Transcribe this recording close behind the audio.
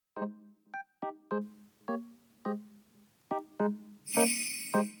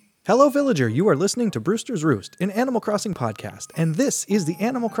Hello, villager. You are listening to Brewster's Roost, an Animal Crossing podcast, and this is the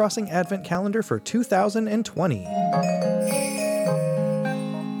Animal Crossing Advent Calendar for 2020.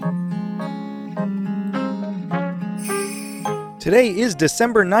 Today is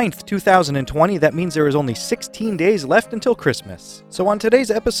December 9th, 2020. That means there is only 16 days left until Christmas. So on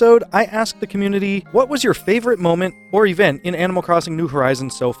today's episode, I asked the community, what was your favorite moment or event in Animal Crossing New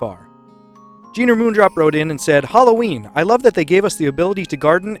Horizons so far? Jeaner Moondrop wrote in and said, Halloween. I love that they gave us the ability to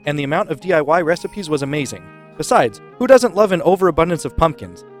garden, and the amount of DIY recipes was amazing. Besides, who doesn't love an overabundance of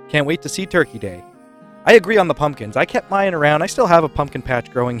pumpkins? Can't wait to see Turkey Day. I agree on the pumpkins. I kept mine around. I still have a pumpkin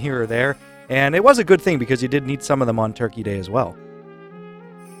patch growing here or there, and it was a good thing because you did need some of them on Turkey Day as well.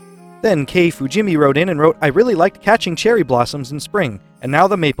 Then Kei Fujimi wrote in and wrote, I really liked catching cherry blossoms in spring, and now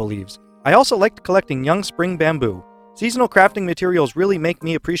the maple leaves. I also liked collecting young spring bamboo. Seasonal crafting materials really make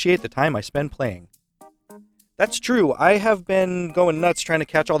me appreciate the time I spend playing. That's true. I have been going nuts trying to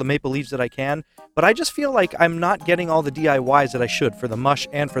catch all the maple leaves that I can, but I just feel like I'm not getting all the DIYs that I should for the mush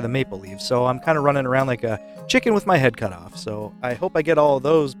and for the maple leaves, so I'm kind of running around like a chicken with my head cut off, so I hope I get all of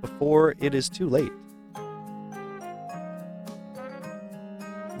those before it is too late.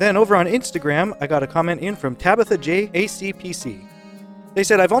 Then over on Instagram, I got a comment in from Tabitha J. ACPC. They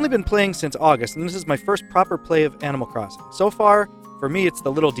said, I've only been playing since August, and this is my first proper play of Animal Crossing. So far, for me, it's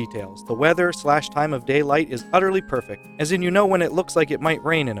the little details. The weather/time of day light is utterly perfect, as in you know when it looks like it might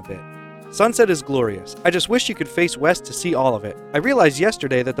rain in a bit. Sunset is glorious. I just wish you could face west to see all of it. I realized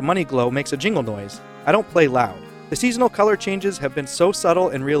yesterday that the money glow makes a jingle noise. I don't play loud. The seasonal color changes have been so subtle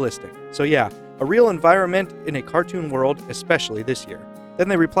and realistic. So yeah, a real environment in a cartoon world, especially this year. Then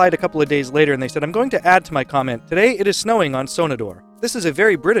they replied a couple of days later and they said, I'm going to add to my comment, today it is snowing on Sonador. This is a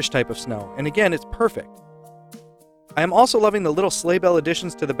very British type of snow, and again, it's perfect. I am also loving the little sleigh bell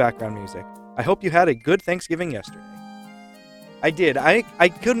additions to the background music. I hope you had a good Thanksgiving yesterday. I did. I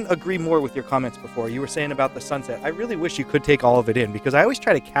couldn't agree more with your comments before. You were saying about the sunset. I really wish you could take all of it in, because I always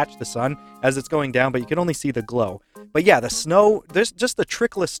try to catch the sun as it's going down, but you can only see the glow. But yeah, the snow, there's just the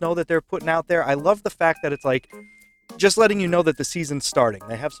trickle of snow that they're putting out there. I love the fact that it's like, just letting you know that the season's starting.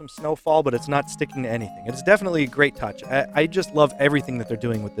 They have some snowfall, but it's not sticking to anything. It's definitely a great touch. I just love everything that they're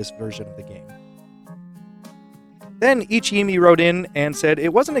doing with this version of the game. Then Ichimi wrote in and said,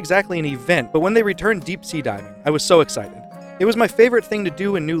 it wasn't exactly an event, but when they returned deep sea diving, I was so excited. It was my favorite thing to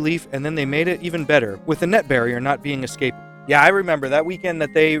do in New Leaf, and then they made it even better, with the net barrier not being escapable. Yeah, I remember that weekend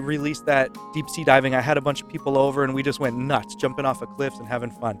that they released that deep sea diving. I had a bunch of people over and we just went nuts, jumping off of cliffs and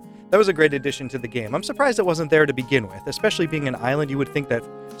having fun. That was a great addition to the game. I'm surprised it wasn't there to begin with. Especially being an island, you would think that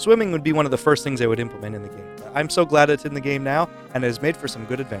swimming would be one of the first things they would implement in the game. But I'm so glad it's in the game now, and it has made for some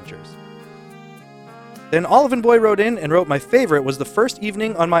good adventures. Then Oliven Boy wrote in and wrote, my favorite was the first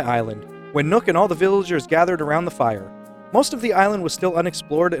evening on my island, when Nook and all the villagers gathered around the fire. Most of the island was still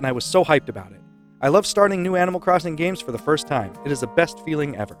unexplored, and I was so hyped about it. I love starting new Animal Crossing games for the first time. It is the best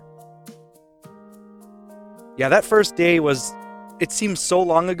feeling ever. Yeah, that first day was, it seems so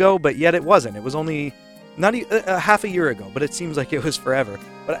long ago, but yet it wasn't. It was only not half a year ago, but it seems like it was forever.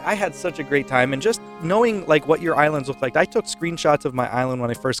 But I had such a great time, and just knowing like what your islands look like, I took screenshots of my island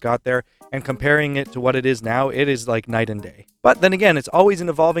when I first got there, and comparing it to what it is now, it is like night and day. But then again, it's always an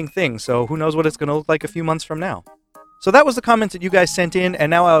evolving thing, so who knows what it's going to look like a few months from now. So that was the comments that you guys sent in, and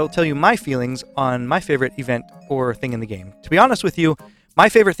now I'll tell you my feelings on my favorite event or thing in the game. To be honest with you, my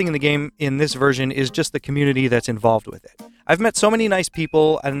favorite thing in the game in this version is just the community that's involved with it. I've met so many nice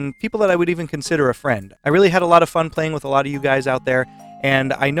people, and people that I would even consider a friend. I really had a lot of fun playing with a lot of you guys out there,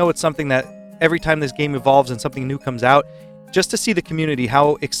 and I know it's something that every time this game evolves and something new comes out, just to see the community,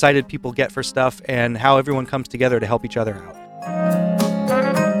 how excited people get for stuff, and how everyone comes together to help each other out.